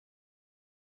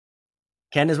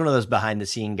Ken is one of those behind the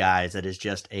scene guys that is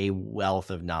just a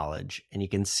wealth of knowledge, and you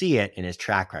can see it in his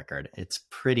track record. It's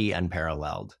pretty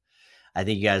unparalleled. I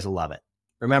think you guys will love it.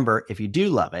 Remember, if you do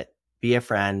love it, be a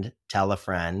friend, tell a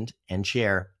friend, and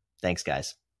share. Thanks,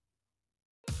 guys.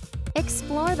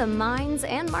 Explore the minds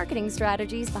and marketing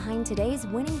strategies behind today's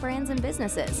winning brands and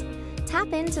businesses.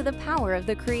 Tap into the power of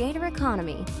the creator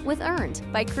economy with Earned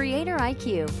by Creator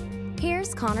IQ.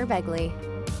 Here's Connor Begley.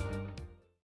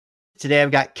 Today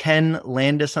I've got Ken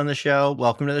Landis on the show.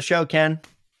 Welcome to the show, Ken.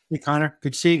 Hey, Connor.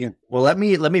 Good to see you again. Well, let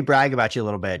me brag about you a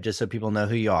little bit, just so people know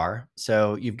who you are.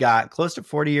 So you've got close to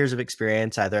 40 years of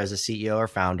experience, either as a CEO or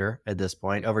founder at this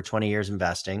point, over 20 years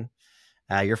investing.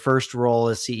 Your first role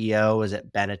as CEO was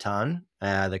at Benetton,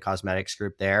 the cosmetics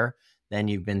group there. Then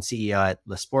you've been CEO at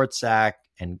Le Sportsac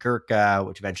and Gurkha,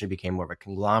 which eventually became more of a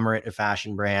conglomerate of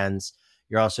fashion brands.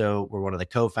 You also were one of the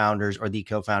co-founders or the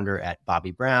co-founder at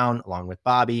Bobbi Brown, along with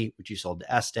Bobbi, which you sold to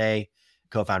Estee,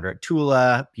 co-founder at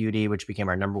Tula Beauty, which became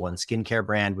our number one skincare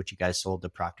brand, which you guys sold to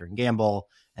Procter & Gamble.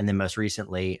 And then most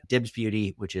recently, Dibs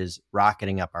Beauty, which is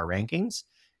rocketing up our rankings.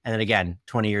 And then again,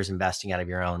 20 years investing out of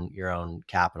your own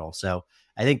capital. So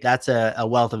I think that's a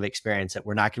wealth of experience that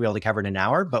we're not going to be able to cover in an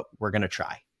hour, but we're going to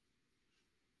try.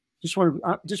 Just want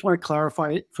to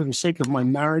clarify it for the sake of my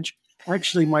marriage.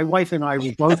 Actually, my wife and I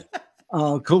were both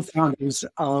co-founders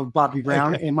of Bobbi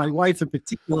Brown, and my wife in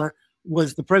particular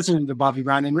was the president of Bobbi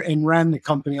Brown and ran the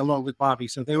company along with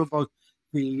Bobbi. So they were both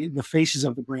the faces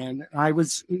of the brand. I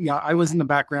was in the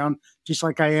background, just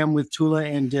like I am with Tula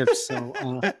and Dibs.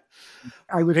 So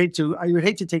I would hate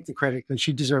to take the credit, because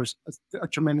she deserves a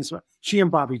tremendous. She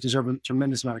and Bobbi deserve a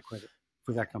tremendous amount of credit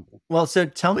for that company. Well, so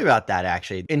tell me about that,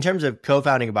 actually. In terms of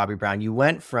co-founding Bobbi Brown, you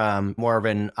went from more of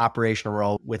an operational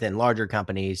role within larger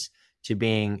companies to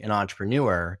being an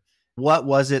entrepreneur. What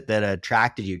was it that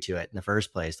attracted you to it in the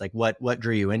first place? Like what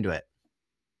drew you into it?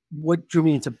 What drew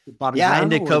me into Bobbi Brown? Yeah,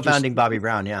 into co-founding Bobbi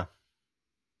Brown, yeah.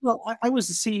 Well, I was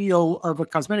the CEO of a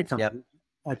cosmetic company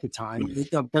at the time,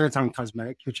 Benetton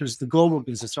Cosmetics, which was the global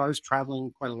business. So I was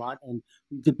traveling quite a lot, and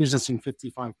we did business in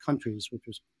 55 countries, which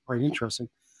was quite interesting.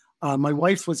 My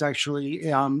wife was actually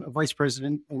a vice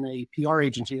president in a PR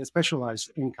agency that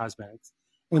specialized in cosmetics.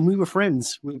 And we were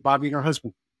friends with Bobbi and her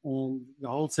husband. And the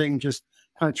whole thing just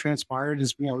kind of transpired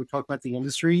as, we talked about the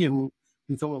industry, and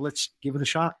we thought, well, let's give it a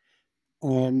shot.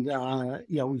 And,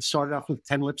 we started off with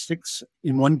 10 lipsticks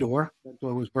in one door. That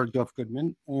door was Bergdorf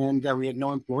Goodman. And we had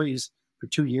no employees for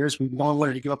 2 years. We no one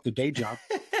wanted to give up the day job.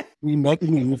 We met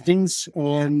in the evenings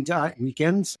and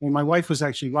weekends. And my wife was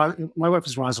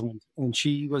Rosalind, and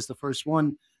she was the first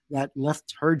one that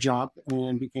left her job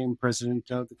and became president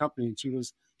of the company. And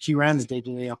she ran the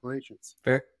day-to-day operations.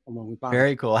 Along with Bobbi.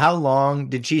 Very cool. How long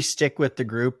did she stick with the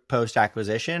group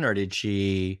post-acquisition, or did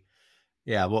she?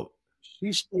 Yeah, well,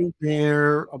 she stayed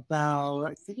there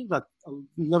about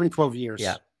 11, 12 years.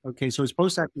 Yeah. Okay, so it's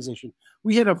post-acquisition.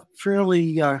 We had a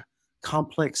fairly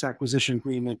complex acquisition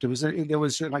agreement. There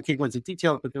was, and I can't go into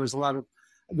detail, but there was a large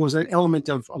element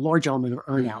of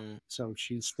earn-out. Mm-hmm. So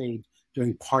she stayed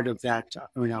during part of that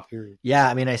earn-out period. Yeah,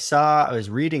 I mean, I was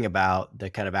reading about the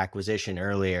kind of acquisition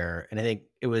earlier, and I think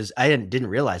I didn't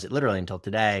realize it literally until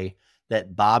today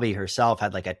that Bobbi herself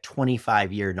had like a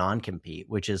 25-year non-compete,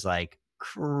 which is like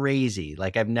crazy.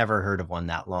 Like I've never heard of one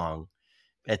that long.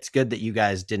 It's good that you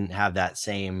guys didn't have that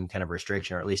same kind of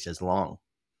restriction, or at least as long.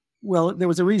 Well, there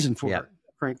was a reason for it,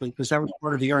 frankly, because that was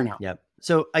part of the earn-out. Yep.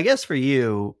 So I guess for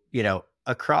you,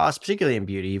 across, particularly in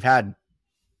beauty, you've had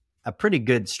a pretty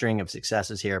good string of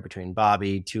successes here between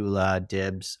Bobbi, Tula,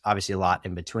 Dibs, obviously a lot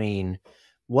in between.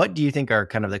 What do you think are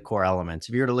kind of the core elements?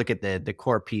 If you were to look at the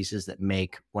core pieces that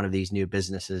make one of these new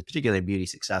businesses, particularly beauty,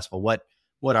 successful, what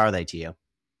are they to you?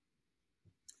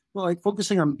 Well, like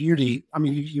focusing on beauty, I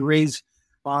mean, you raise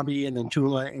Bobbi and then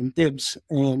Tula and Dibs,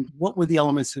 and what were the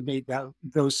elements that made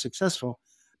those successful?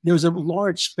 There was a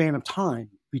large span of time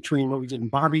between what we did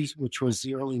in Bobbi, which was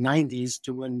the early 90s,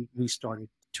 to when we started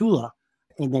Tula.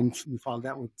 And then we followed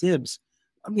that with Dibs.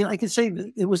 I mean, I could say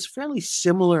that it was fairly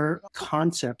similar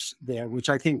concepts there, which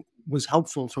I think was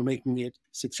helpful for making it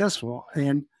successful.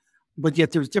 But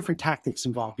yet there's different tactics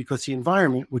involved, because the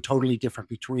environment were totally different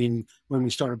between when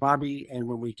we started Bobbi and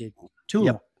when we did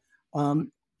Tula. Yep.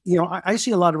 I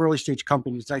see a lot of early stage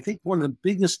companies. I think one of the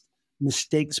biggest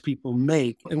mistakes people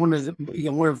make, and one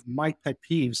of my pet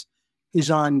peeves, is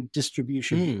on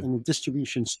distribution and the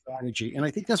distribution strategy. And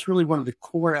I think that's really one of the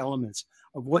core elements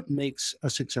of what makes a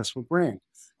successful brand.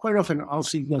 Quite often I'll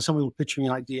see, someone will pitch me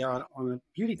an idea on a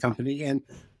beauty company, and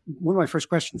one of my first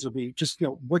questions will be just,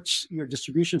 what's your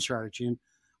distribution strategy? And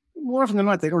more often than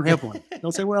not, they don't have one.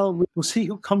 They'll say, well, we'll see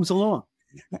who comes along.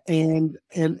 And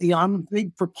I'm a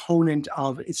big proponent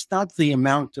of, it's not the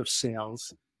amount of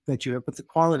sales that you have, but the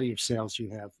quality of sales you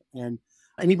have. And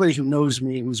anybody who knows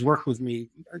me, who's worked with me,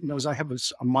 knows I have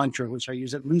a mantra which I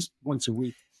use at least once a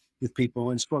week with people,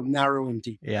 and it's called narrow and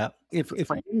deep. Yeah. If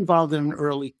I'm involved in an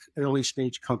early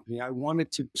stage company, I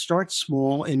wanted to start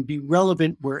small and be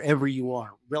relevant wherever you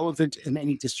are, relevant in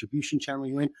any distribution channel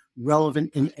you're in,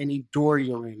 relevant in any door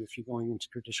you're in if you're going into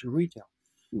traditional retail.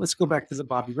 Let's go back to the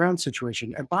Bobbi Brown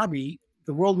situation. At Bobbi,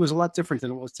 the world was a lot different than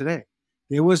it was today.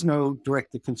 There was no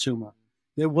direct to consumer.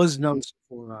 There was no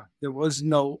Sephora. There was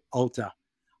no Ulta.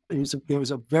 There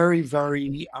was a very,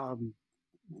 very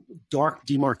dark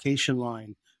demarcation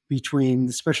line between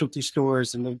the specialty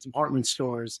stores and the department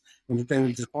stores, and then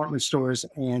the department stores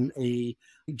and a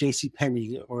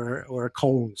JCPenney or a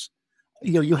Kohl's.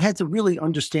 You had to really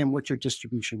understand what your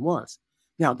distribution was.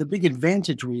 Now, the big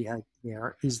advantage we had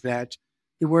there is that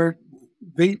there were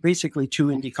basically two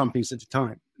indie companies at the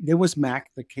time. There was MAC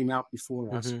that came out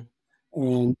before us,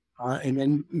 and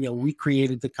then we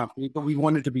created the company, but we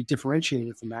wanted to be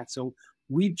differentiated from MAC, so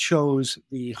we chose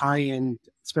the high-end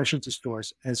specialty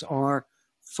stores as our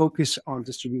focus on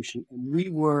distribution, and we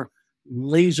were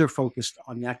laser focused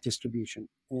on that distribution.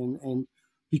 And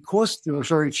because there were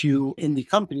very few indie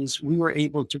companies, we were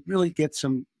able to really get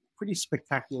some pretty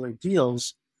spectacular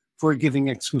deals for giving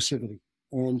exclusivity.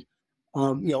 And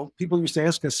people used to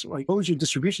ask us, like, what was your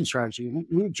distribution strategy? And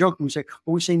we would joke and we say,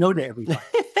 well, we say no to everybody.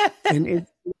 And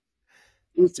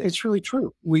it's really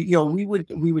true. We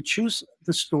would choose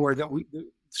the store that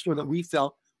we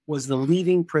felt was the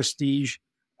leading prestige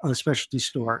specialty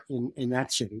store in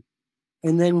that city.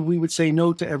 And then we would say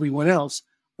no to everyone else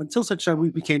until such time we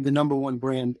became the number one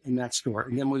brand in that store.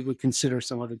 And then we would consider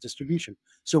some other distribution.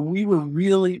 So we were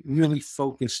really, really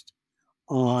focused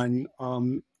on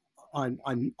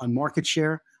market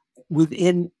share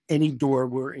within any door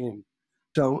we're in.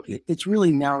 So it's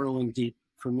really narrow and deep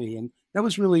for me. And that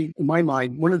was really, in my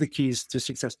mind, one of the keys to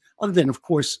success. Other than, of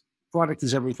course, product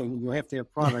is everything. You have to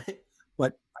have product.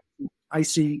 But I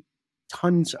see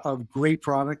tons of great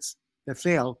products that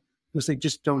fail because they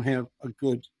just don't have a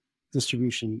good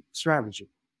distribution strategy.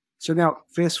 So now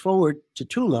fast forward to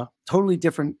Tula, totally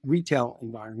different retail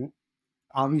environment.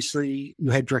 Obviously, you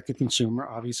had direct to consumer.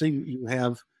 Obviously, you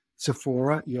have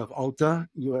Sephora, you have Ulta,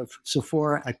 you have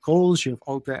Sephora at Kohl's, you have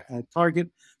Ulta at Target.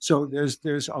 So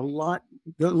there's a lot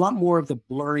more of the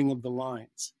blurring of the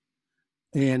lines.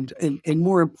 And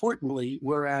more importantly,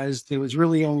 whereas there was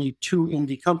really only two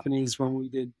indie companies when we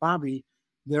did Bobbi,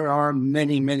 there are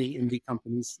many, many indie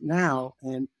companies now.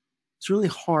 And it's really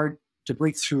hard to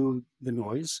break through the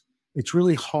noise. It's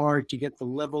really hard to get the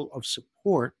level of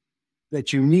support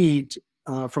that you need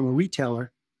from a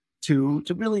retailer to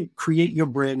really create your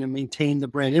brand and maintain the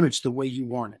brand image the way you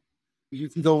want it. You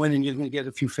can go in and you're going to get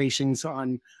a few facings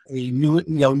on a new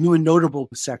and notable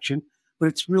section, but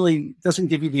it's really doesn't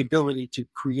give you the ability to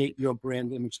create your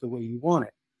brand image the way you want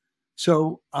it.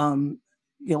 So,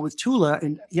 with Tula,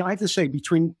 and I have to say,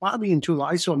 between Bobbi and Tula,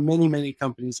 I saw many, many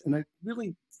companies, and I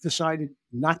really decided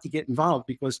not to get involved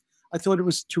because I thought it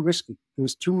was too risky. There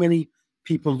was too many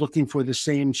people looking for the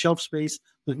same shelf space,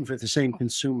 looking for the same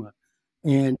consumer,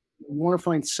 and you want to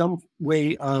find some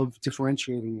way of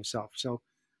differentiating yourself. So,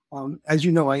 as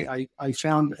you know, I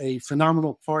found a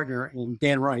phenomenal partner in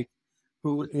Dan Reich,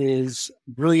 who is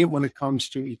brilliant when it comes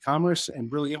to e-commerce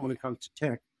and brilliant when it comes to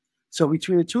tech. So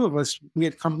between the two of us, we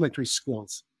had complementary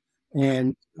skills,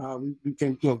 and we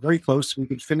came very close. We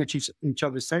could finish each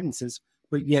other's sentences,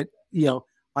 but yet,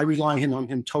 I rely on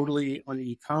him totally on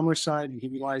the e-commerce side, and he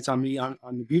relies on me on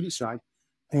the beauty side.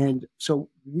 And so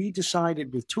we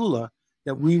decided with Tula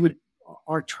that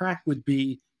our track would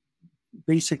be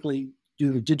basically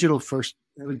do the digital first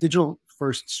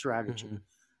strategy. Mm-hmm.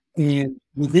 And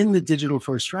within the digital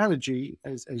first strategy,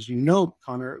 as you know,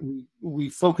 Connor, we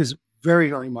focus very,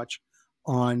 very much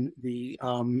on the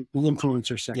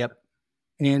influencer sector. Yep.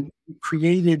 And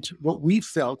created what we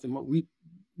felt and what we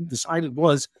decided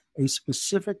was a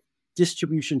specific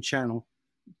distribution channel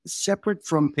separate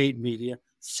from paid media,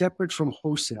 separate from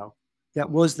wholesale, that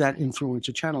was that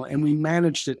influencer channel. And we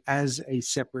managed it as a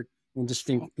separate and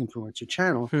distinct influencer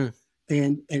channel.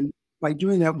 And by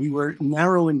doing that, we were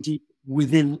narrow and deep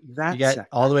within that you got sector.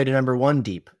 All the way to number one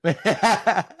deep.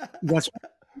 That's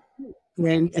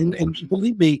and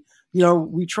believe me,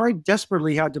 we tried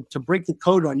desperately how to break the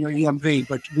code on your EMV,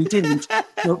 but we didn't.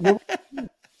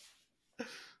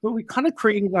 But we kind of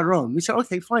created our own. We said,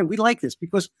 okay, fine, we like this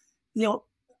because,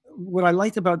 what I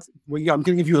liked about, I'm going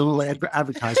to give you a little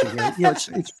advertising here.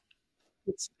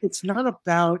 It's not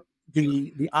about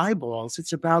the eyeballs;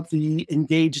 it's about the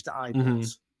engaged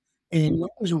eyeballs. And that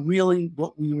was really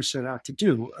what we were set out to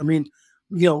do. I mean,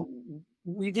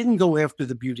 we didn't go after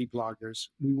the beauty bloggers.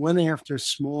 We went after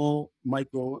small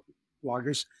micro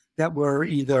bloggers that were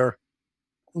either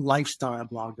lifestyle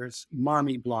bloggers,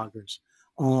 mommy bloggers,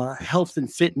 health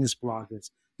and fitness bloggers,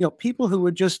 people who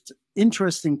were just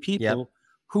interesting people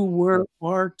who were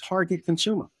our target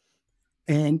consumer.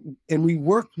 And we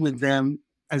worked with them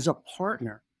as a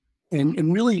partner.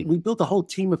 And really, we built a whole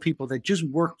team of people that just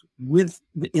worked with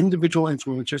the individual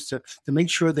influencers to make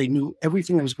sure they knew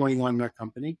everything that was going on in their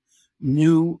company,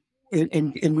 and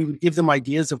we would give them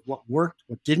ideas of what worked,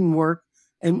 what didn't work.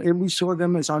 And we saw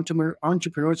them as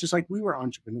entrepreneurs, just like we were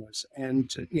entrepreneurs.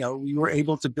 And, we were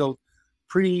able to build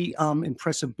pretty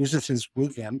impressive businesses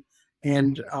with them.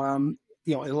 And,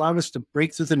 it allowed us to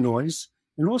break through the noise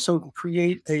and also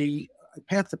create a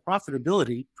path to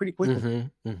profitability pretty quickly.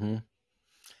 Mm-hmm, mm-hmm.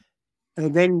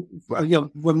 And then,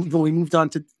 when we moved on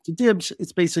to Dibs,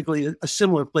 it's basically a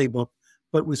similar playbook,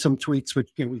 but with some tweaks, which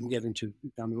we can get into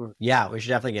down the road. Yeah, we should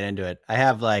definitely get into it.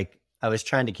 I was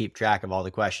trying to keep track of all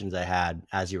the questions I had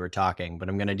as you were talking, but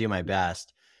I'm going to do my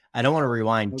best. I don't want to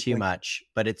rewind too much,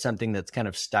 but it's something that's kind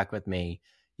of stuck with me.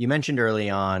 You mentioned early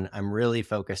on, I'm really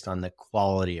focused on the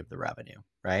quality of the revenue,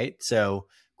 right? So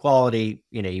quality,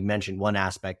 you mentioned one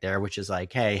aspect there, which is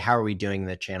like, hey, how are we doing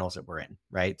the channels that we're in,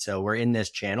 right? So we're in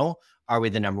this channel. Are we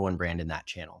the number one brand in that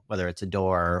channel, whether it's a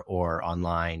door or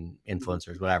online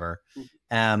influencers, whatever?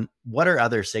 What are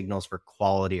other signals for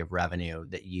quality of revenue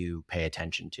that you pay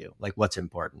attention to? Like what's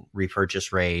important?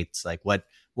 Repurchase rates? Like what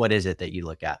is it that you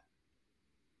look at?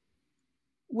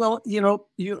 Well,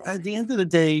 you at the end of the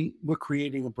day, we're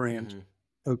creating a brand,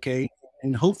 okay?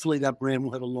 And hopefully that brand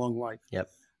will have a long life. Yep.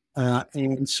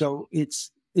 And so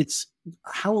it's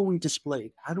how are we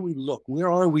displayed? How do we look?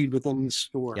 Where are we within the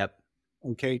store? Yep.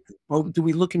 Okay. Well, do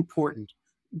we look important?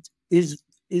 Is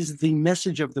the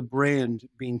message of the brand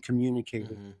being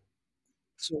communicated? Mm-hmm.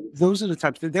 So those are the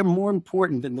types they're more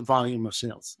important than the volume of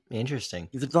sales. Interesting.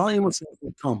 The volume of sales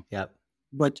will come. Yep.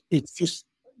 But it's just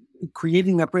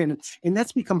creating that brand. And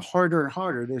that's become harder and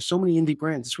harder. There's so many indie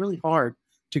brands. It's really hard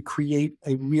to create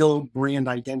a real brand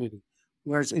identity.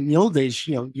 Whereas in the old days,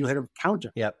 you had a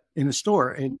counter in a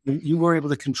store and you were able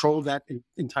to control that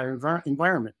entire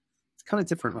environment. It's kind of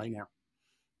different right now.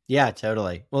 Yeah,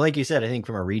 totally. Well, like you said, I think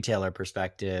from a retailer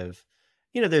perspective,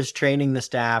 there's training the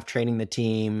staff, training the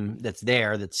team that's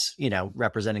there, that's,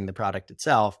 representing the product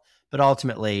itself. But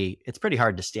ultimately, it's pretty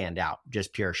hard to stand out,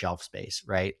 just pure shelf space,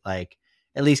 right? Like,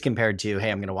 at least compared to, hey,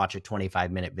 I'm going to watch a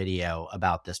 25-minute video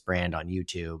about this brand on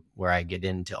YouTube where I get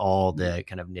into all the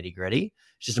kind of nitty gritty.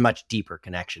 It's just a much deeper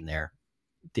connection there,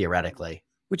 theoretically.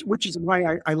 Which is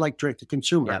why I like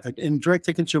direct-to-consumer. Yep. In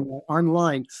direct-to-consumer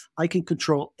online, I can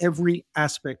control every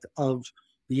aspect of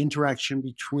the interaction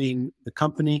between the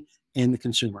company and the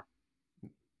consumer.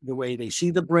 The way they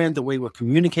see the brand, the way we're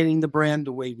communicating the brand,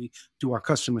 the way we do our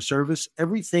customer service,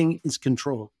 everything is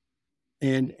controlled.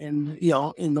 And in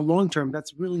the long term,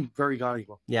 that's really very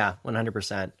valuable. Yeah,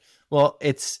 100%. Well,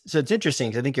 it's interesting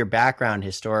because I think your background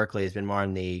historically has been more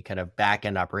on the kind of back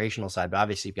end operational side, but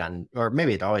obviously you've gotten, or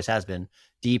maybe it always has been,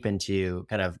 deep into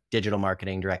kind of digital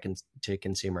marketing, direct to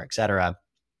consumer, et cetera.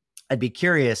 I'd be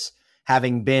curious,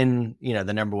 having been,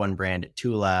 the number one brand at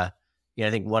Tula, I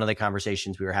think one of the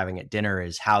conversations we were having at dinner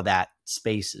is how that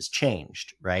space has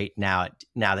changed, right? Now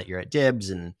that you're at Dibs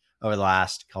and over the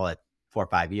last, call it 4 or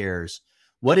 5 years,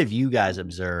 what have you guys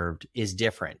observed is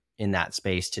different in that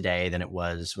space today than it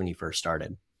was when you first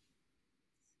started?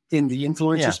 In the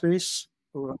influencer space?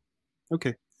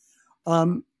 Okay.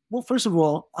 Well, first of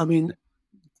all, I mean,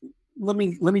 let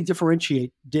me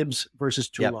differentiate Dibs versus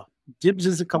Tula. Yep. Dibs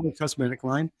is a color cosmetic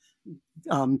line.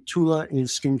 Tula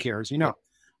is skincare, as you know.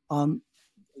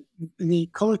 The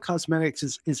color cosmetics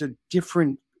is a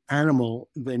different animal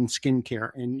than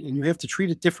skincare, and you have to treat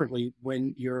it differently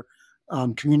when you're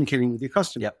communicating with your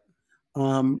customer.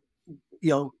 Yep.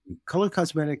 Color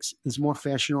cosmetics is more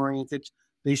fashion oriented,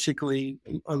 basically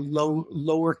a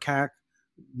lower CAC,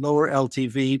 lower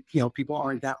LTV. People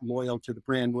aren't that loyal to the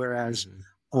brand. Whereas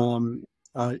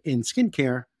in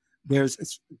skincare,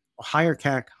 there's a higher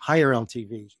CAC, higher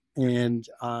LTV, and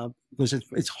because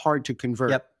it's hard to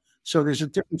convert. Yep. So there's a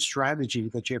different strategy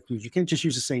that you have to use. You can't just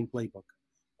use the same playbook,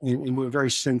 and we're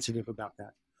very sensitive about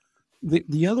that.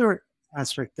 The other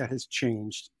aspect that has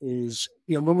changed is,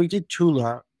 when we did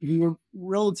Tula, we were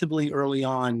relatively early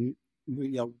on,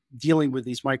 dealing with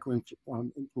these micro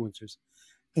influencers.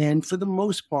 And for the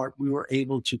most part, we were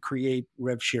able to create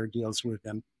rev share deals with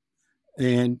them.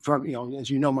 And from, as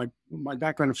you know, my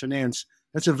background in finance,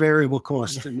 that's a variable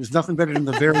cost. And there's nothing better than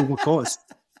the variable cost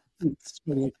for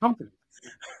the company.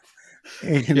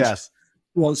 And, yes.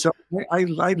 Well, so I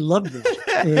love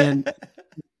that. And,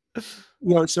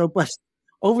 but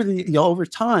over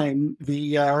time,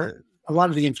 a lot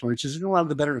of the influencers and a lot of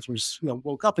the better influencers,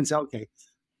 woke up and said, okay,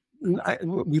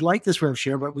 we like this rev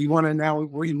share, but we want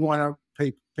to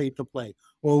pay to play,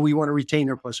 or we want to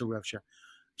retain plus a rev share.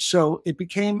 So it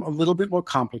became a little bit more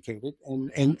complicated,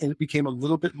 and it became a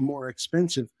little bit more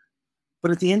expensive. But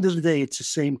at the end of the day, it's the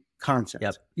same concept.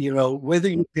 Yep. Whether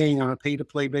you're paying on a pay to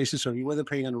play basis or whether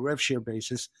paying on a rev share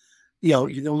basis, you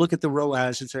don't look at the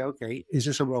ROAS and say, okay, is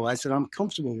this a ROAS that I'm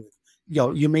comfortable with?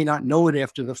 You may not know it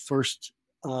after the first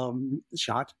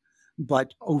shot,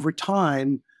 but over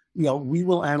time, we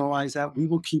will analyze that. We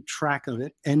will keep track of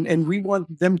it. And we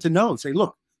want them to know, say,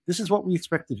 look, this is what we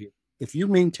expect of you. If you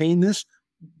maintain this,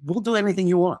 we'll do anything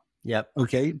you want. Yep.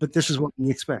 Okay. But this is what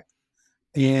we expect.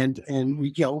 And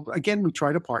we, again, we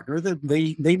try to partner that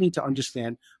they need to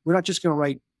understand we're not just going to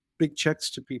write big checks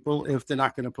to people if they're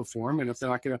not going to perform and if they're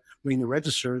not going to ring the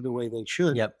register the way they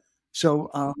should. Yep.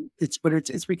 So it's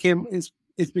become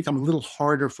a little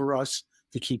harder for us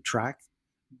to keep track,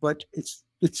 but it's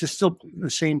just still the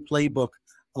same playbook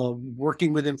of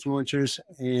working with influencers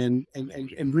and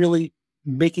really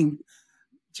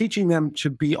teaching them to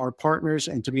be our partners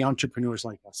and to be entrepreneurs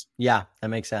like us. Yeah, that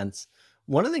makes sense.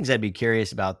 One of the things I'd be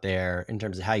curious about there in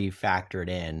terms of how you factor it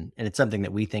in, and it's something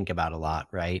that we think about a lot,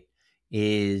 right,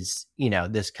 is,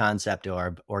 this concept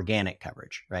of organic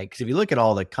coverage, right? Because if you look at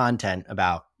all the content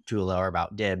about Tula or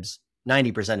about Dibs,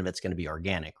 90% of it's going to be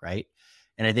organic, right?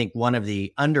 And I think one of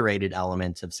the underrated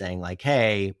elements of saying like,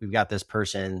 hey, we've got this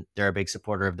person, they're a big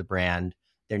supporter of the brand,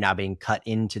 they're now being cut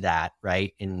into that,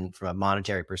 right? And from a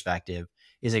monetary perspective,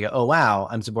 is they go, oh, wow,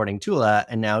 I'm supporting Tula,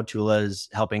 and now Tula's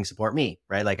helping support me,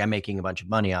 right? Like I'm making a bunch of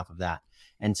money off of that.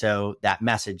 And so that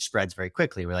message spreads very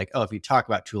quickly. We're like, oh, if you talk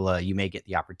about Tula, you may get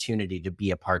the opportunity to be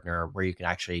a partner where you can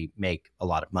actually make a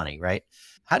lot of money, right?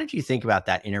 How did you think about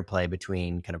that interplay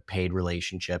between kind of paid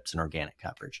relationships and organic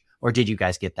coverage? Or did you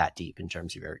guys get that deep in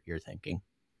terms of your thinking?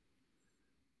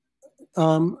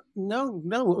 No.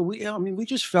 We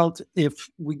just felt if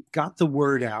we got the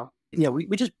word out,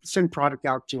 we just send product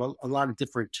out to a lot of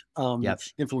different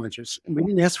influencers, and we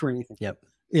didn't ask for anything. Yep.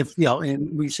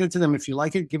 And we said to them, if you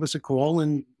like it, give us a call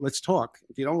and let's talk.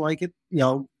 If you don't like it,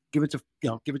 give it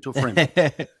to a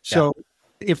friend. So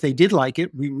if they did like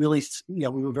it, we really, we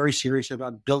were very serious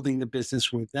about building the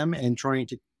business with them and trying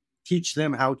to teach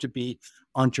them how to be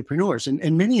entrepreneurs.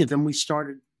 And many of them, we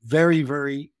started very,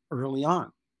 very early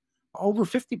on. Over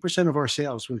 50% of our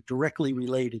sales were directly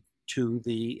related to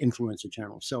the influencer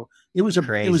channel. So it was a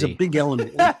big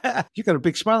element. You got a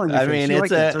big smile on your face. I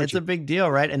mean, it's a big deal,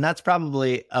 right? And that's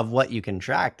probably of what you can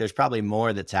track. There's probably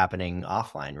more that's happening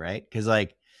offline, right? Because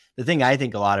like the thing I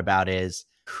think a lot about is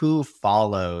who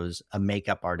follows a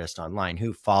makeup artist online,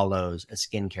 who follows a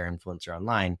skincare influencer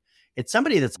online. It's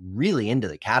somebody that's really into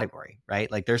the category, right?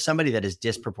 Like there's somebody that is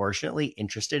disproportionately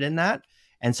interested in that.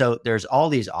 And so there's all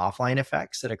these offline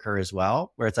effects that occur as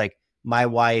well, where it's like, my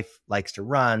wife likes to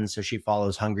run, so she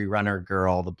follows Hungry Runner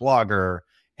Girl, the blogger.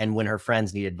 And when her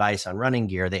friends need advice on running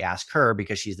gear, they ask her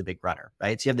because she's the big runner,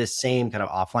 right? So you have this same kind of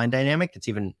offline dynamic that's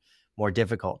even more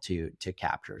difficult to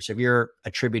capture. So if you're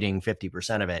attributing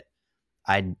 50% of it,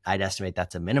 I'd estimate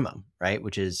that's a minimum, right?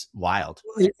 Which is wild.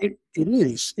 It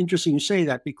is interesting you say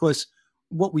that, because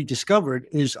what we discovered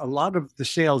is a lot of the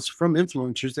sales from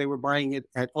influencers, they were buying it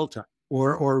at Ulta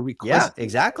or requesting. Yeah,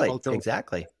 exactly. Ulta.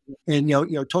 Exactly. And,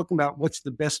 talking about what's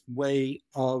the best way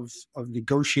of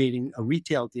negotiating a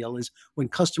retail deal is when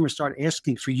customers start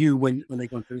asking for you when they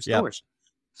go into the stores.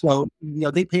 So,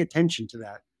 they pay attention to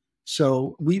that.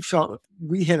 So we felt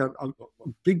we had a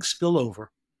big spillover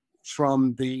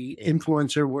from the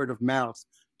influencer word of mouth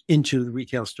into the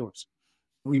retail stores.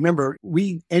 Remember,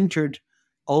 we entered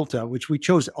Ulta, which we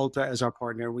chose Ulta as our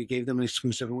partner. We gave them an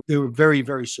exclusive. They were very,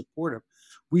 very supportive.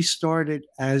 We started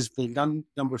as the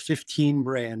number 15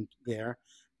 brand there.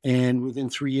 And within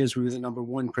 3 years, we were the number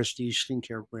 1 prestige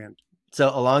skincare brand. So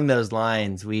along those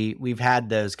lines, we've had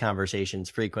those conversations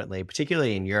frequently,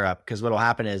 particularly in Europe, because what will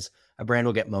happen is a brand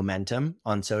will get momentum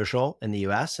on social in the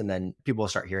US, and then people will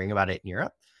start hearing about it in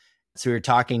Europe. So we were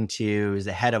talking to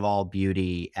the head of all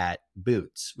beauty at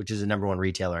Boots, which is the number 1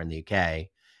 retailer in the UK.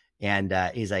 And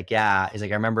he's like, I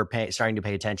remember starting to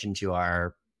pay attention to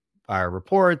our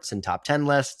reports and top 10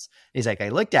 lists. And he's like, I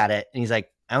looked at it and he's like,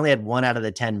 I only had 1 out of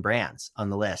the 10 brands on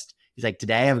the list. He's like,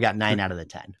 today I've got 9 out of the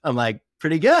 10. I'm like,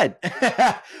 pretty good.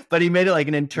 But he made it like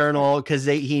an internal, because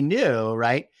he knew,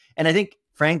 right? And I think,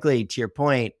 frankly, to your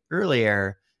point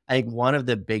earlier, I think one of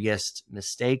the biggest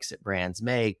mistakes that brands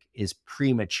make is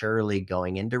prematurely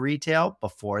going into retail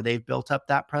before they've built up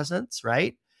that presence,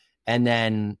 right? And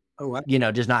then Oh,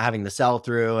 I- just not having the sell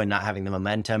through and not having the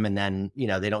momentum. And then,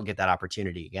 they don't get that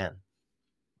opportunity again.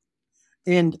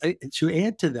 and to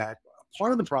add to that,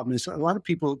 part of the problem is a lot of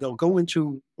people, they'll go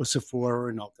into a Sephora or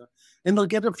an Ulta and they'll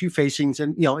get a few facings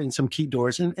and, in some key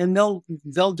doors and they'll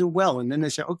do well. And then they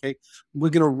say, okay, we're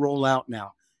going to roll out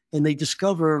now. And they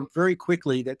discover very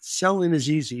quickly that sell-in is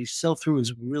easy, sell-through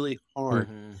is really hard.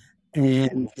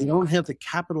 And they don't have the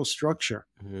capital structure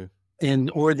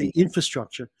or the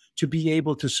infrastructure to be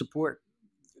able to support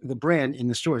the brand in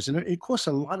the stores. And it costs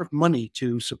a lot of money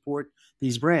to support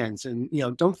these brands. And,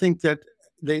 don't think that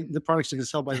the products are going to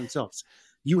sell by themselves.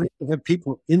 You have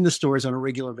people in the stores on a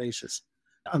regular basis.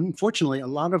 Unfortunately, a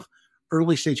lot of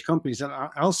early stage companies, and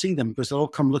I'll see them because they'll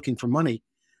come looking for money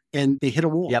and they hit a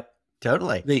wall. Yep.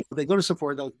 Totally. They go to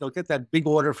Sephora, they'll get that big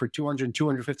order for 200,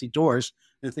 250 doors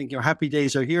and think, happy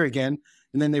days are here again.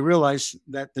 And then they realize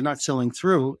that they're not selling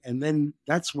through. And then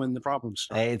that's when the problems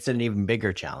start. It's an even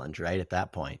bigger challenge, right? At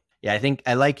that point. Yeah. I think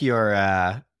I like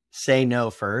your say no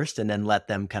first and then let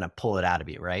them kind of pull it out of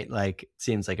you, right? Like,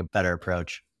 seems like a better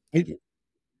approach. The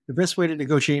best way to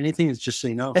negotiate anything is just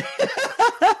say no.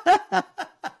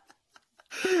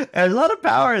 There's a lot of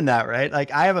power in that, right?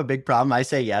 Like, I have a big problem. I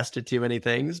say yes to too many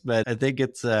things, but I think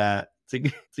it's a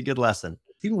good lesson.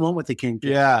 People want what they can't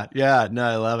get. Yeah. No,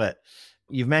 I love it.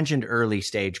 You've mentioned early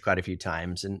stage quite a few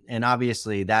times, and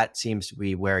obviously that seems to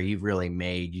be where you've really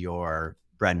made your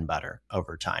bread and butter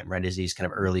over time, right? Is these kind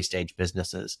of early stage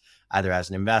businesses, either as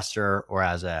an investor or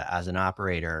as an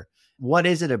operator. What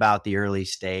is it about the early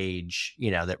stage,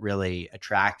 that really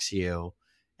attracts you?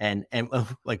 And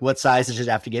like, what size does it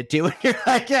have to get to? And you're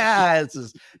like, this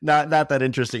is not that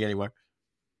interesting anymore.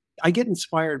 I get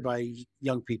inspired by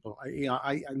young people.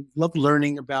 I love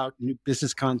learning about new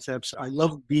business concepts. I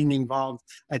love being involved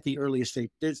at the earliest stage.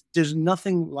 There's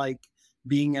nothing like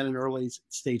being at an early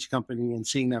stage company and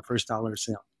seeing that first dollar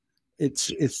sale. You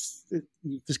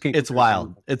just can't. It's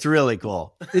wild. It's really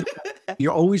cool.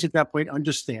 You're always at that point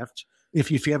understaffed, if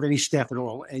you have any staff at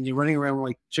all, and you're running around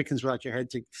like chickens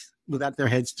without their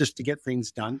heads just to get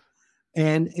things done.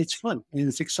 And it's fun and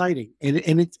it's exciting,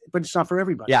 but it's not for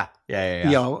everybody. Yeah.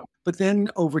 But then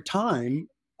over time,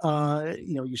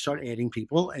 you start adding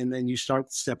people, and then you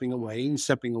start stepping away, and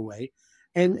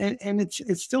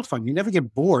it's still fun. You never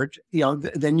get bored.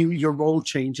 Then your role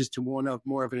changes to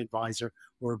more of an advisor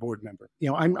or a board member.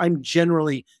 I'm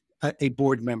generally a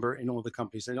board member in all the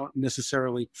companies. I don't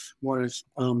necessarily want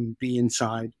to be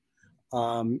inside,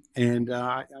 and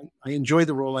I enjoy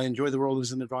the role. I enjoy the role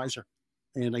as an advisor.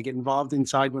 And I get involved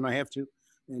inside when I have to,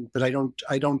 but I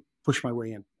don't push my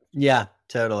way in. Yeah,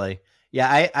 totally.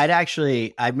 Yeah,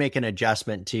 I'd make an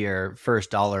adjustment to your first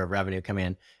dollar of revenue come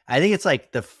in. I think it's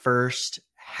like the first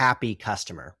happy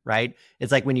customer, right?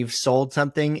 It's like when you've sold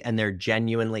something and they're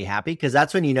genuinely happy, because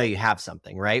that's when you have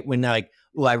something, right? When they're like,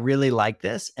 oh, I really like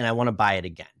this and I want to buy it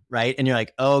again, right? And you're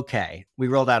like, okay, we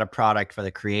rolled out a product for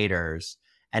the creators,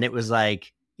 and it was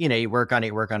like, you work on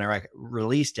it,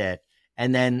 released it.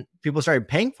 And then people started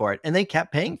paying for it, and they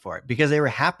kept paying for it because they were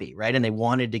happy, right? And they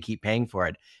wanted to keep paying for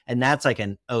it. And that's like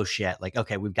oh shit, like,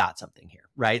 okay, we've got something here,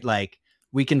 right? Like,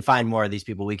 we can find more of these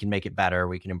people, we can make it better,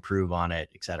 we can improve on it,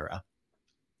 et cetera.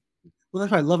 Well,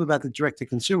 that's what I love about the direct to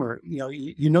consumer.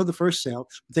 You know the first sale,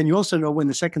 but then you also know when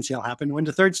the second sale happened, when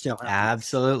the third sale happened.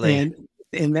 Absolutely.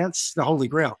 And that's the holy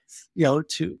grail.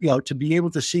 To be able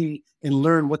to see and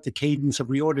learn what the cadence of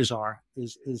reorders are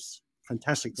is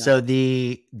fantastic. So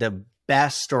the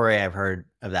best story I've heard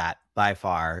of that by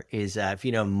far is if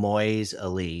you know Moise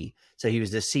Ali. So he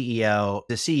was the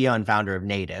CEO and founder of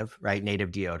Native, right? Native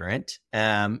deodorant,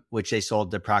 which they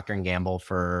sold to Procter & Gamble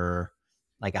for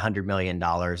like $100 million,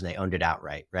 and they owned it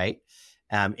outright, right?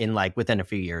 Within a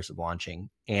few years of launching.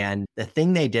 And the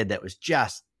thing they did that was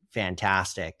just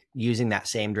fantastic, using that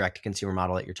same direct to consumer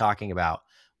model that you're talking about,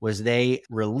 was they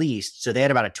released, so they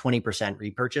had about a 20%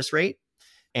 repurchase rate.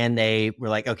 And they were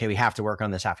like, okay, we have to work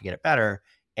on this, have to get it better.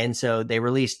 And so they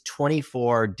released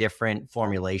 24 different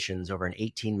formulations over an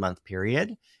 18-month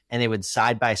period, and they would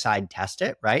side by side test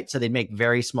it, right? So they'd make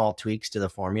very small tweaks to the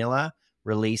formula,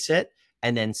 release it,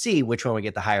 and then see which one would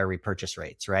get the higher repurchase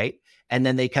rates, right? And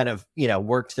then they kind of,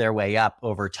 worked their way up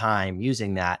over time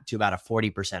using that to about a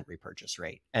 40% repurchase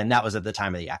rate. And that was at the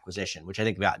time of the acquisition, which I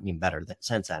think got even better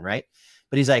since then, right?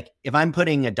 But he's like, if I'm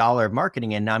putting $1 of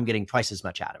marketing in, now I'm getting twice as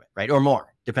much out of it, right? Or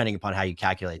more, depending upon how you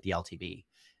calculate the LTV.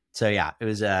 So yeah, it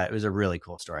was a really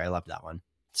cool story. I loved that one.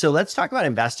 So let's talk about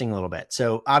investing a little bit.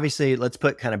 So obviously, let's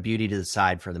put kind of beauty to the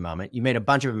side for the moment. You made a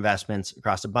bunch of investments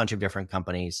across a bunch of different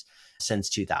companies since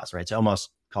 2000, right? So almost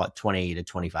call it 20 to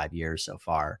 25 years so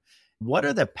far. What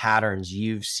are the patterns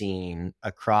you've seen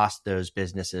across those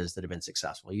businesses that have been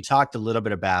successful? You talked a little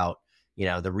bit about,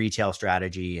 the retail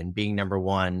strategy and being number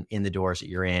one in the doors that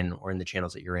you're in or in the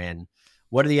channels that you're in.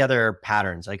 What are the other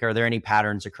patterns? Like, are there any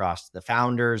patterns across the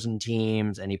founders and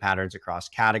teams, any patterns across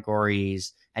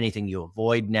categories, anything you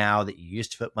avoid now that you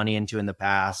used to put money into in the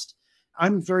past?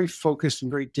 I'm very focused and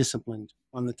very disciplined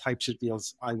on the types of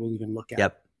deals I will even look at.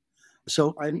 Yep.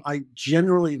 So I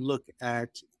generally look at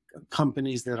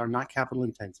companies that are not capital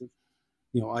intensive.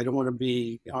 I don't want to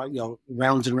be,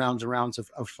 rounds and rounds and rounds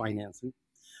of financing.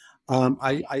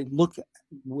 I look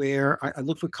I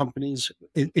look for companies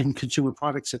in consumer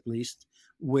products, at least,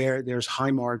 where there's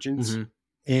high margins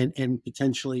and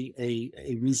potentially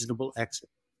a reasonable exit.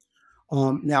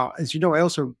 Now, as you know, I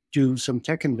also do some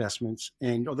tech investments,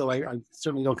 and although I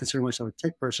certainly don't consider myself a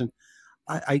tech person,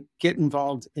 I get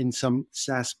involved in some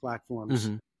SaaS platforms.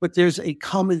 But there's a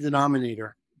common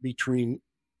denominator between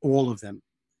all of them,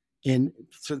 and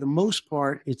for the most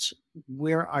part, it's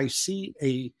where I see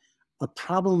a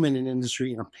problem in an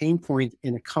industry and a pain point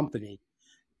in a company,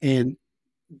 and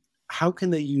how can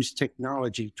they use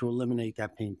technology to eliminate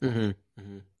that pain point?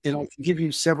 And I'll give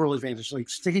you several advantages. Like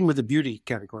sticking with the beauty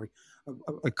category,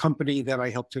 a company that I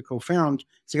helped to co-found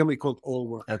is a company called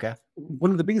Allwork. Okay.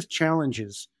 One of the biggest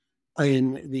challenges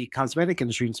in the cosmetic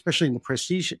industry, and especially in the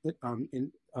prestige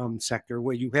sector,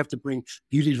 where you have to bring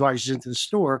beauty advisors into the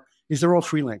store, is they're all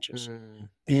freelancers.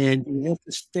 And you have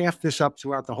to staff this up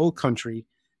throughout the whole country.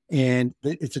 And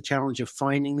it's a challenge of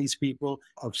finding these people,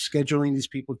 of scheduling these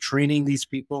people, training these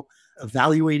people,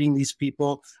 evaluating these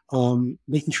people,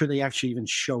 making sure they actually even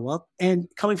show up. And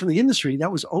coming from the industry, that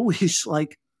was always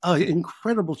like an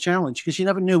incredible challenge because you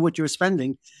never knew what you were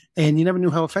spending and you never knew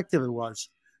how effective it was.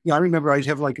 I remember I'd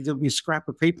have there'd be a scrap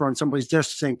of paper on somebody's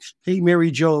desk saying, "Hey,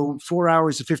 Mary Jo, 4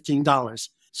 hours of $15.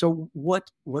 So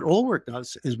what Allwork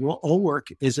does is, Allwork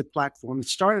is a platform. It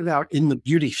started out in the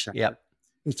beauty sector. Yep.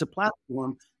 It's a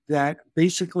platform that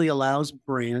basically allows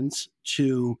brands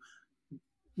to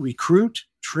recruit,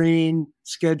 train,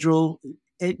 schedule.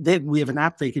 We have an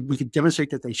app. We could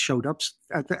demonstrate that they showed up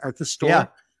at the store,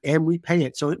 and we pay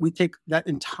it. So we take that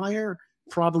entire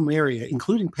problem area,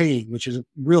 including paying, which is a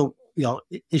real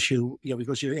issue,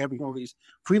 because you're having all these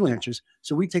freelancers.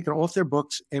 So we take it off their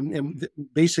books, and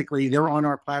basically they're on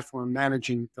our platform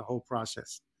managing the whole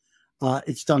process.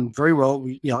 It's done very well.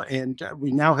 And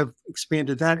we now have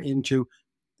expanded that into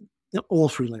all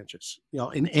freelancers,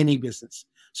 in any business.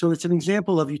 So it's an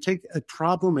example of, you take a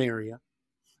problem area,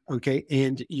 okay,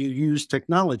 and you use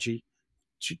technology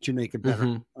to make it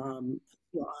better.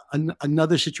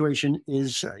 Another situation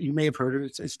is, you may have heard of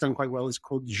it, it's done quite well, it's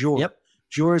called Jour. Yep.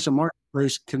 Jour is a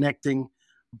marketplace connecting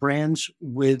brands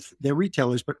with their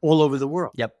retailers, but all over the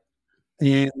world. Yep.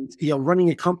 And, running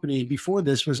a company before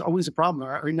this was always a problem.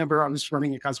 I remember I was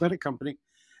running a cosmetic company.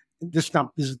 This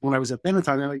is when I was at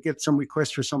Benetton, and I get some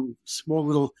request for some small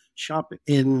little shop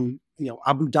in,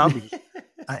 Abu Dhabi.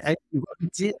 I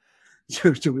did.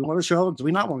 Do we want to sell? Do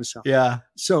we not want to sell? Yeah.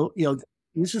 So,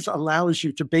 this just allows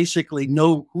you to basically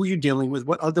know who you're dealing with,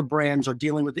 what other brands are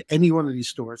dealing with any one of these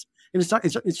stores. And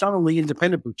it's not only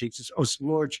independent boutiques, it's also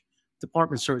large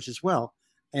department stores as well.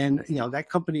 And, that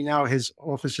company now has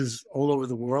offices all over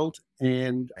the world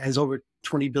and has over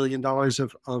 $20 billion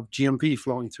of GMV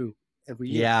flowing through every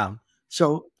year. Yeah.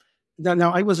 So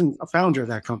now I wasn't a founder of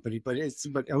that company, but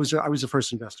I was the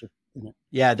first investor in it.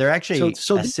 Yeah. They're actually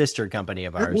a sister company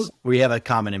of ours. We have a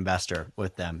common investor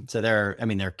with them. So they're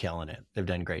killing it. They've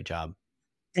done a great job.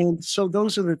 And so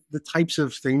those are the types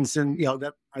of things, and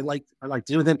that I like to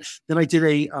do. And then I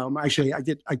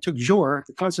did I took Jour,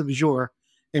 the concept of Jour,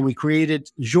 and we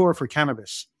created Jour for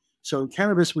cannabis. So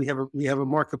cannabis, we have a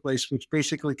marketplace which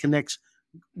basically connects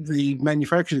the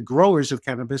manufacturers, growers of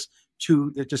cannabis,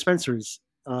 to the dispensaries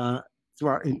on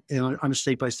a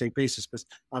state-by-state basis, because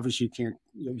obviously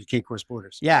you can't cross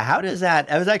borders. Yeah. How does that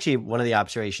was actually one of the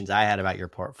observations I had about your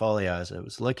portfolio as I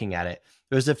was looking at it.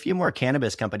 There's a few more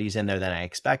cannabis companies in there than I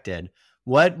expected.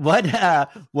 What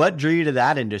drew you to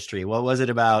that industry? What was it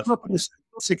about? Up in the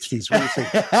 60s. What do you think?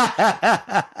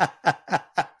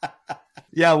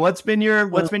 Yeah. What's been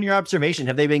your observation?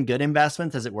 Have they been good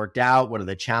investments? Has it worked out? What are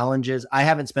the challenges? I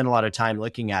haven't spent a lot of time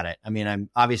looking at it. I mean, I'm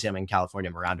in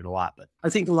California. I'm around it a lot, but I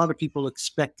think a lot of people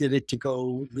expected it to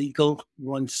go legal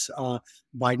once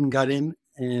Biden got in,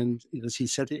 and because he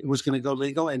said it was going to go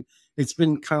legal, and it's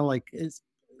been kind of like it's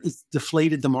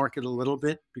deflated the market a little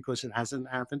bit because it hasn't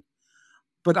happened.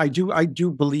 But I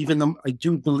do believe in them. I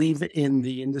do believe in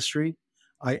the industry.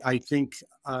 I think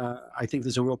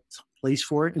there's a real place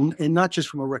for it, and not just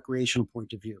from a recreational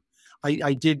point of view.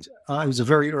 I was a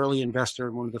very early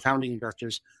investor, one of the founding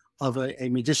investors of a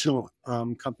medicinal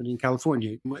company in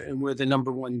California, and we're the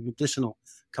number one medicinal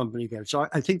company there. So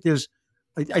I think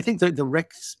I think that the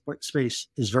rec space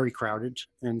is very crowded,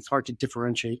 and it's hard to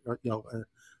differentiate, a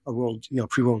rolled,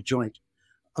 pre-rolled joint.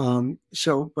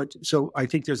 So I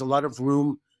think there's a lot of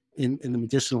room in the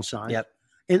medicinal side. Yep.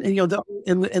 And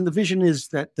the vision is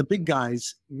that the big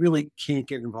guys really can't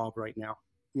get involved right now.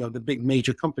 The big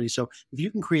major companies. So if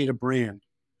you can create a brand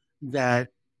that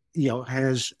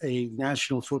has a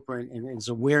national footprint and is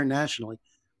aware nationally,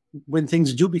 when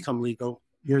things do become legal,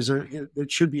 there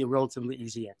should be a relatively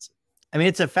easy exit. I mean,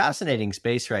 it's a fascinating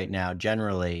space right now,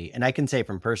 generally. And I can say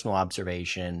from personal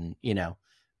observation,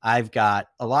 I've got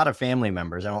a lot of family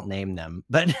members, I won't name them,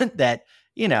 but that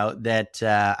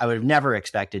I would have never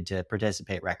expected to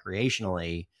participate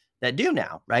recreationally that do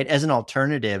now, right? As an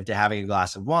alternative to having a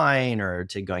glass of wine or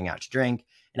to going out to drink.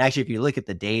 And actually, if you look at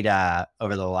the data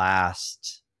over the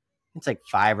last, it's like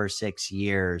 5 or 6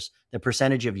 years, the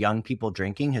percentage of young people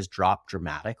drinking has dropped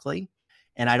dramatically.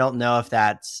 And I don't know if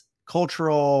that's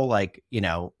cultural,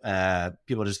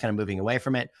 people just kind of moving away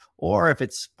from it, or if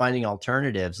it's finding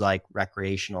alternatives like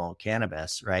recreational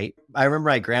cannabis, right? I remember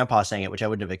my grandpa saying it, which I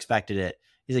wouldn't have expected it.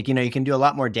 He's like, you can do a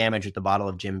lot more damage with a bottle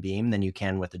of Jim Beam than you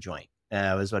can with a joint.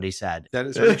 Was what he said. That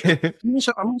is very true.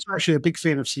 I'm also actually a big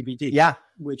fan of CBD. Yeah.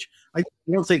 Which I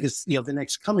don't think is, the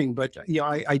next coming, but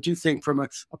I do think from a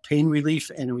pain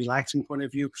relief and a relaxing point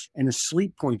of view and a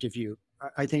sleep point of view,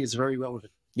 I think it's very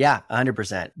relevant. Yeah,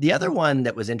 100%. The other one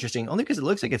that was interesting, only because it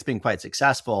looks like it's been quite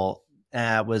successful,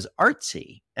 was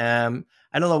Artsy. I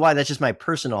don't know why. That's just a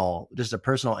personal,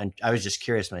 and I was just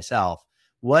curious myself.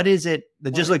 What is it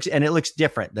that just looks, and it looks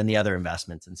different than the other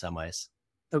investments in some ways?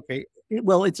 Okay.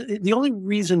 Well, the only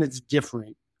reason it's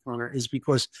different, Connor, is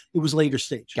because it was later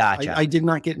stage. Gotcha. I did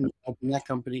not get involved in that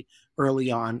company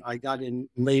early on. I got in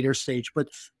later stage, but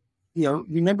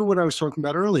remember what I was talking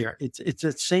about earlier. It's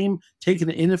the same, taking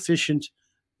an inefficient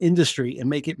industry and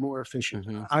make it more efficient.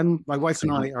 Mm-hmm. My wife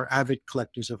and I are avid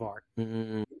collectors of art.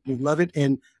 Mm-hmm. We love it.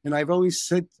 And I've always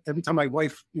said, every time my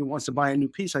wife wants to buy a new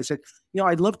piece, I said,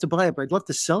 I'd love to buy it, but I'd love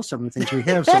to sell some of the things we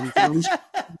have so we can at least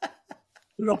put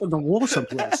it up on the wall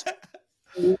someplace.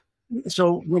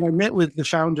 So when I met with the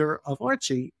founder of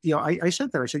Artsy, I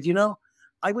said that. I said,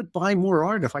 I would buy more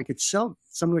art if I could sell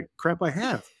some of the crap I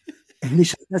have. And he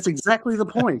said, that's exactly the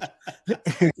point.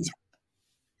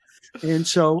 and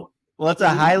so Well, it's a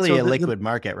highly illiquid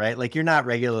market, right? Like, you're not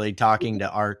regularly talking to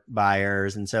art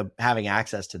buyers. And so having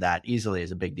access to that easily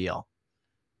is a big deal.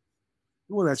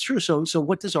 Well, that's true. So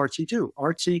what does Artsy do?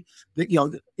 Artsy,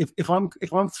 if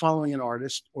I'm following an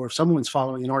artist, or if someone's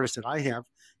following an artist that I have,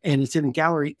 and it's in a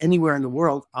gallery anywhere in the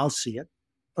world, I'll see it.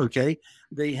 Okay.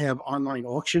 They have online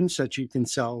auctions that you can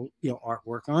sell,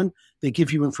 artwork on. They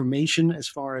give you information as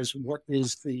far as what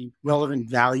is the relevant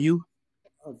value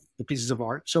of the pieces of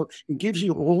art. So it gives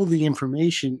you all the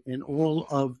information and all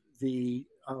of the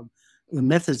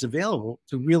methods available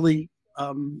to really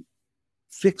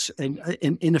fix an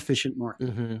inefficient market.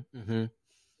 Mm-hmm, mm-hmm.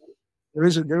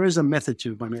 There is a method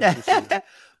to my method.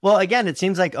 Well, again, it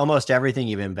seems like almost everything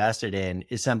you've invested in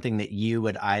is something that you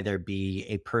would either be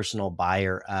a personal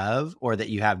buyer of, or that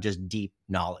you have just deep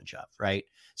knowledge of, right?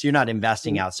 So you're not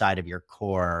investing outside of your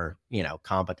core,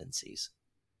 competencies.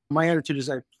 My attitude is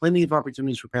I have plenty of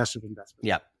opportunities for passive investment.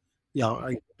 Yep.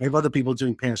 I have other people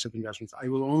doing passive investments. I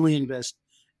will only invest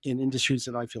in industries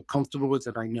that I feel comfortable with,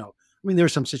 that I know. I mean, there are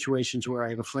some situations where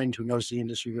I have a friend who knows the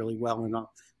industry really well, and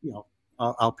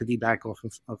I'll piggyback off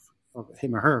of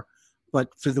him or her. But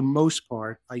for the most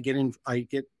part, I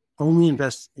only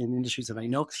invest in industries that I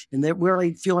know and that where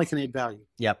I feel I can add value.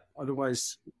 Yep.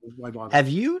 Otherwise, why bother? Have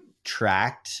you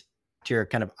tracked your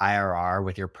kind of IRR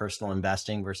with your personal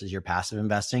investing versus your passive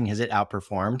investing? Has it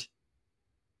outperformed?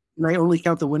 Can I only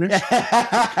count the winners?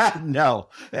 No.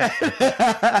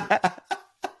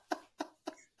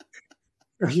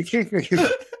 You can't.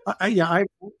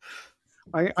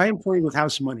 I am playing with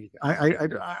house money.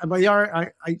 I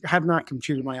have not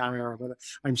computed my IRR, but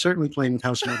I'm certainly playing with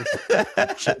house money.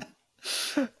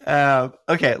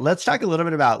 Okay, let's talk a little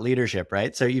bit about leadership,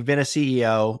 right? So you've been a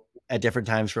CEO at different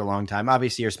times for a long time.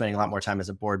 Obviously, you're spending a lot more time as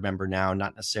a board member now,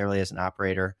 not necessarily as an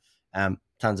operator.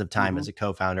 Tons of time as a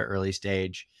co-founder, early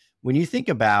stage. When you think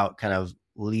about kind of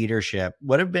leadership,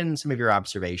 what have been some of your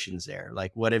observations there?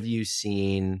 Like, what have you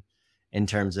seen in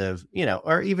terms of,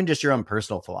 or even just your own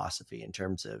personal philosophy in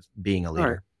terms of being a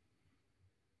leader?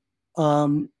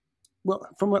 Right.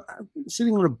 Well,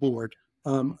 sitting on a board,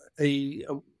 a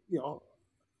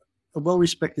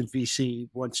well-respected VC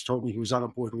once told me, he was on a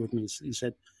board with me. He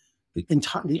said,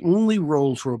 the only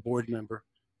role for a board member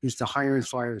is to hire and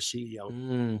fire a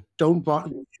CEO. Don't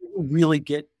bother. really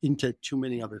get into too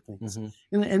many other things.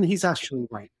 And he's actually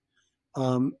right.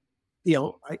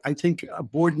 I think a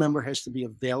board member has to be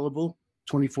available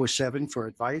 24/7 for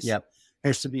advice. Yep.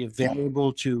 Has to be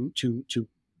available to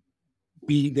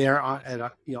be there at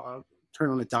a turn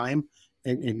on a dime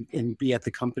and be at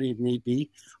the company if need be.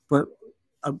 But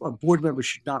a board member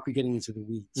should not be getting into the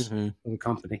weeds of the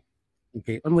company,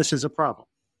 okay, unless there's a problem.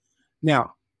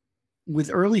 Now, with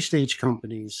early stage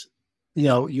companies,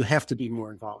 you have to be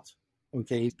more involved.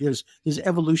 Okay, there's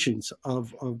evolutions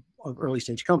of early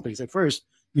stage companies. At first,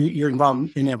 you're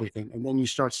involved in everything, and then you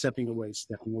start stepping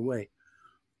away.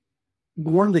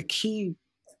 One of the key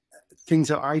things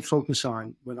that I focus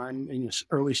on when I'm in this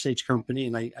early stage company,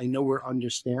 and I know we're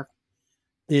understaffed,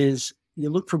 is you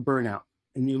look for burnout,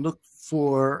 and you look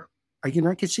for, I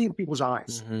can see in people's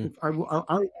eyes. If I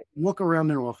walk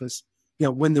around an office,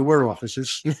 when there were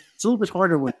offices, it's a little bit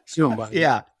harder when somebody.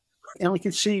 Yeah. And I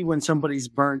can see when somebody's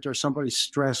burnt or somebody's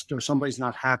stressed or somebody's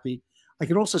not happy. I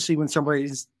can also see when somebody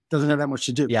doesn't have that much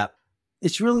to do. Yeah.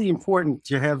 It's really important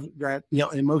to have that,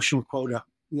 emotional quota,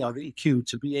 the EQ,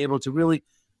 to be able to really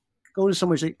go to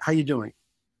somebody and say, how you doing?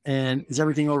 And is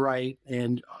everything all right?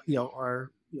 And,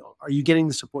 are you getting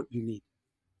the support you need?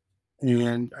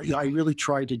 And I really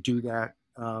try to do that,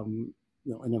 in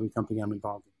every company I'm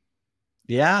involved in.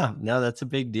 Yeah, no, that's a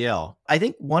big deal. I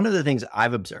think one of the things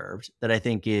I've observed that I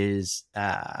think is,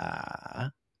 I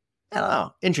don't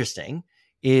know, interesting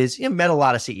is, met a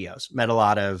lot of CEOs, met a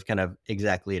lot of kind of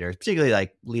exec leaders, particularly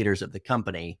like leaders of the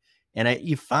company. And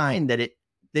you find that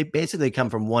they basically come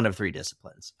from one of three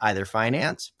disciplines, either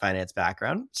finance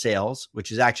background, sales,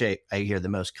 which is actually, I hear, the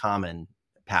most common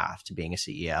path to being a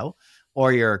CEO,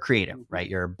 or you're a creative, right?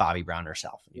 You're Bobby Brown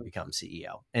herself and you become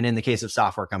CEO. And in the case of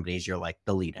software companies, you're like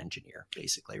the lead engineer,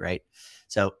 basically, right?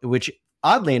 So, which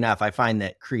oddly enough, I find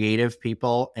that creative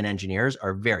people and engineers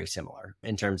are very similar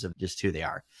in terms of just who they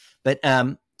are. But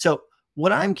so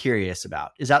what I'm curious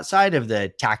about is, outside of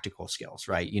the tactical skills,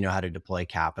 right? You know how to deploy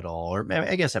capital, or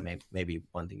I guess that may be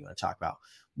one thing you want to talk about.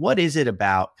 What is it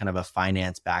about kind of a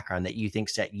finance background that you think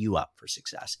set you up for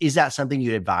success? Is that something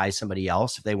you'd advise somebody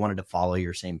else if they wanted to follow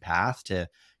your same path to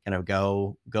kind of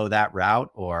go that route?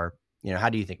 Or, how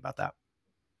do you think about that?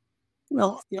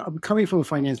 Well, I'm coming from a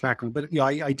finance background, but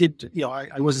I did,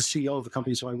 I was a CEO of a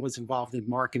company, so I was involved in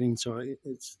marketing. So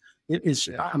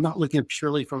I'm not looking at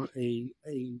purely from a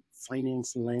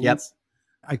finance lens. Yep.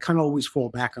 I kind of always fall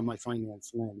back on my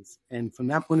finance lens, and from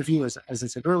that point of view, as I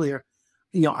said earlier,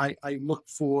 I look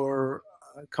for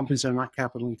companies that are not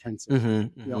capital intensive.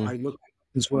 I look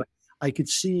as what I could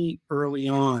see early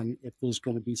on if there's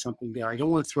going to be something there. I don't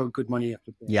want to throw good money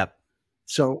after bad. Yep.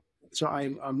 So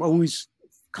I'm always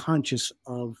conscious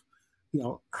of,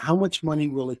 how much money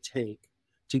will it take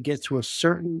to get to a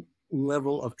certain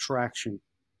level of traction,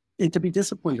 and to be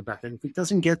disappointed about that. If it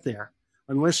doesn't get there,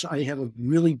 unless I have a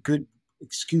really good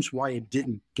excuse why it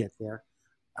didn't get there,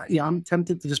 I'm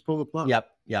tempted to just pull the plug.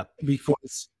 Yep.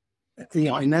 Because,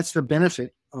 and that's the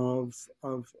benefit of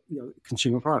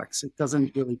consumer products. It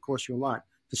doesn't really cost you a lot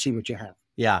to see what you have.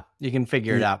 Yeah. You can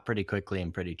figure it out pretty quickly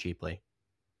and pretty cheaply.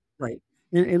 Right.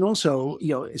 And also,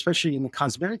 especially in the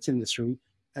cosmetics industry,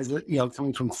 as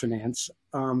coming from finance,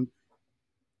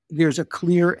 there's a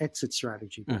clear exit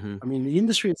strategy. I mean, the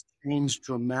industry has changed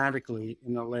dramatically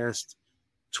in the last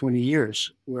 20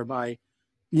 years, whereby,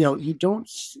 you don't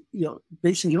see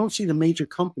the major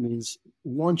companies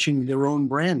launching their own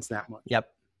brands that much. Yep.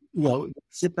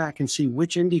 Sit back and see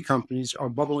which indie companies are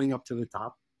bubbling up to the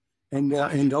top, and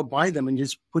they'll buy them and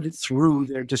just put it through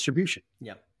their distribution.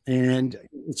 Yep. And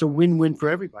it's a win-win for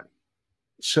everybody.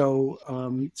 So,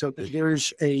 so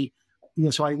there's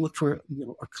so I look for,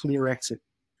 a clear exit.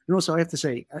 And also I have to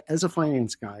say, as a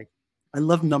finance guy, I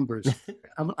love numbers.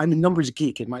 I'm a numbers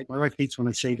geek, and my wife hates when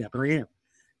I say that, but I am.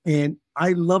 And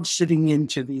I love sitting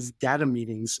into these data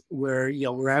meetings where,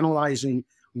 we're analyzing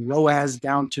ROAS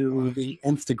down to the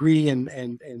nth degree and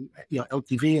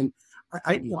LTV. And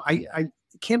I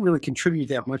can't really contribute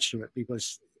that much to it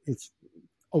because it's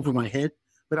over my head.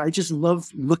 But I just love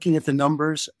looking at the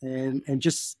numbers and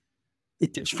just,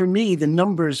 for me, the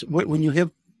numbers, when you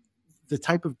have the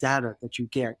type of data that you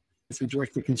get through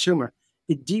direct to consumer,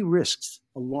 it de-risks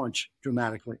a launch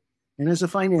dramatically. And as a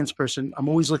finance person, I'm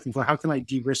always looking for, how can I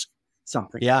de-risk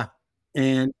something? Yeah.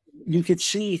 And you could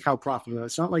see how profitable.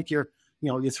 It's not like you're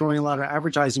throwing a lot of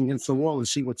advertising against the wall to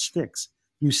see what sticks.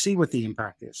 You see what the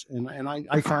impact is. And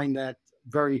I find that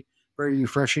very, very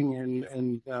refreshing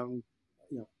and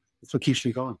That's what keeps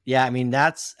me going. Yeah, I mean,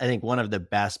 that's, I think, one of the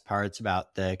best parts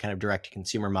about the kind of direct to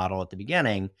consumer model at the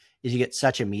beginning is you get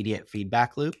such immediate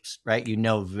feedback loops, right? You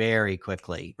know very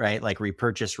quickly, right? Like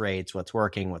repurchase rates, what's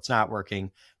working, what's not working,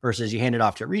 versus you hand it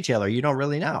off to a retailer, you don't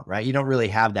really know, right? You don't really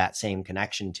have that same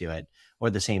connection to it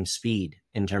or the same speed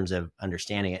in terms of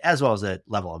understanding it, as well as the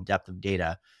level of depth of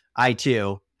data. I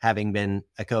too, having been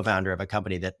a co-founder of a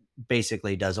company that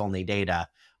basically does only data,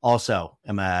 also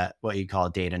am a what you call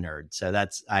a data nerd. So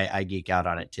that's, I geek out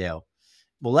on it too.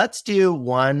 Well, let's do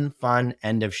one fun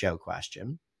end of show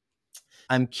question.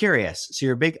 I'm curious. So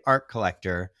you're a big art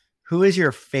collector. Who is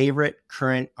your favorite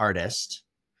current artist?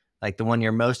 Like the one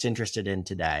you're most interested in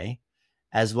today,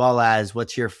 as well as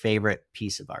what's your favorite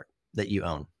piece of art that you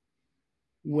own?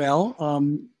 Well,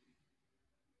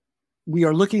 we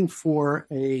are looking for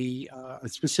a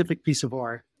specific piece of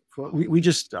art. We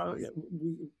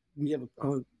have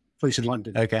a place in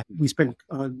London. Okay. We spend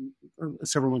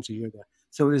several months a year there.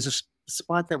 So there's a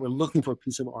spot that we're looking for a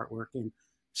piece of artwork in.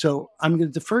 So I'm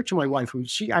going to defer to my wife, who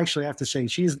she actually, I have to say,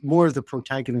 she's more of the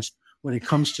protagonist when it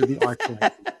comes to the art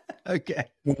collection. Okay.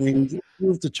 And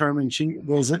we've determined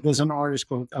there's an artist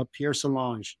called Pierre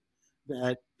Solange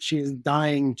that she is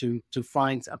dying to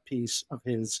find a piece of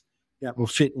his that will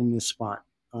fit in this spot.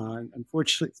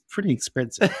 Unfortunately, it's pretty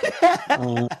expensive.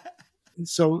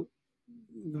 So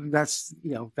that's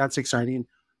exciting.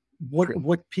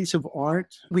 What piece of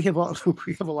art we have?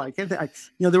 Like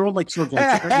they're all like sort of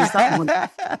like there's not one.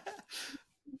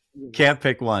 Can't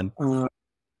pick one.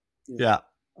 Yeah.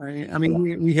 I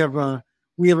mean we have a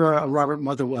Robert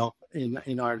Motherwell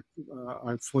in our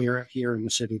foyer here in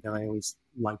the city that I always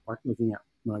like looking at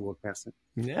when I walk past it.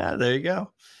 Yeah, there you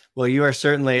go. Well, you are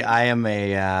certainly. I am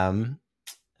a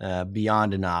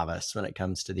beyond a novice when it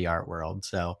comes to the art world,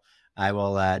 so I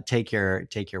will take your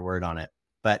word on it.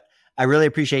 But I really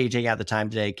appreciate you taking out the time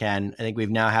today, Ken. I think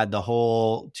we've now had the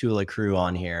whole Tula crew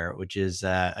on here, which is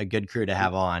a good crew to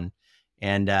have on.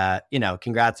 And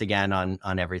congrats again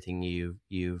on everything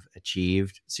you've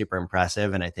achieved. Super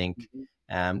impressive, and I think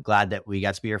I'm glad that we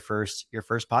got to be your first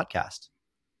podcast.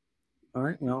 All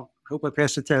right. Well, hope I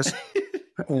passed the test.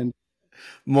 And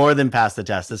more than pass the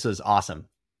test. This was awesome.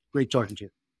 Great talking to you.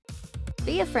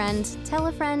 Be a friend, tell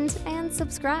a friend, and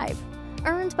subscribe.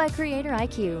 Earned by Creator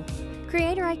IQ.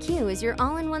 Creator IQ is your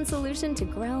all-in-one solution to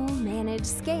grow, manage,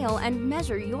 scale, and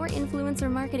measure your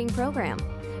influencer marketing program.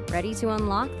 Ready to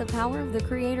unlock the power of the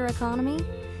creator economy?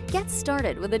 Get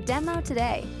started with a demo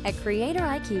today at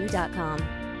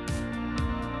creatoriq.com.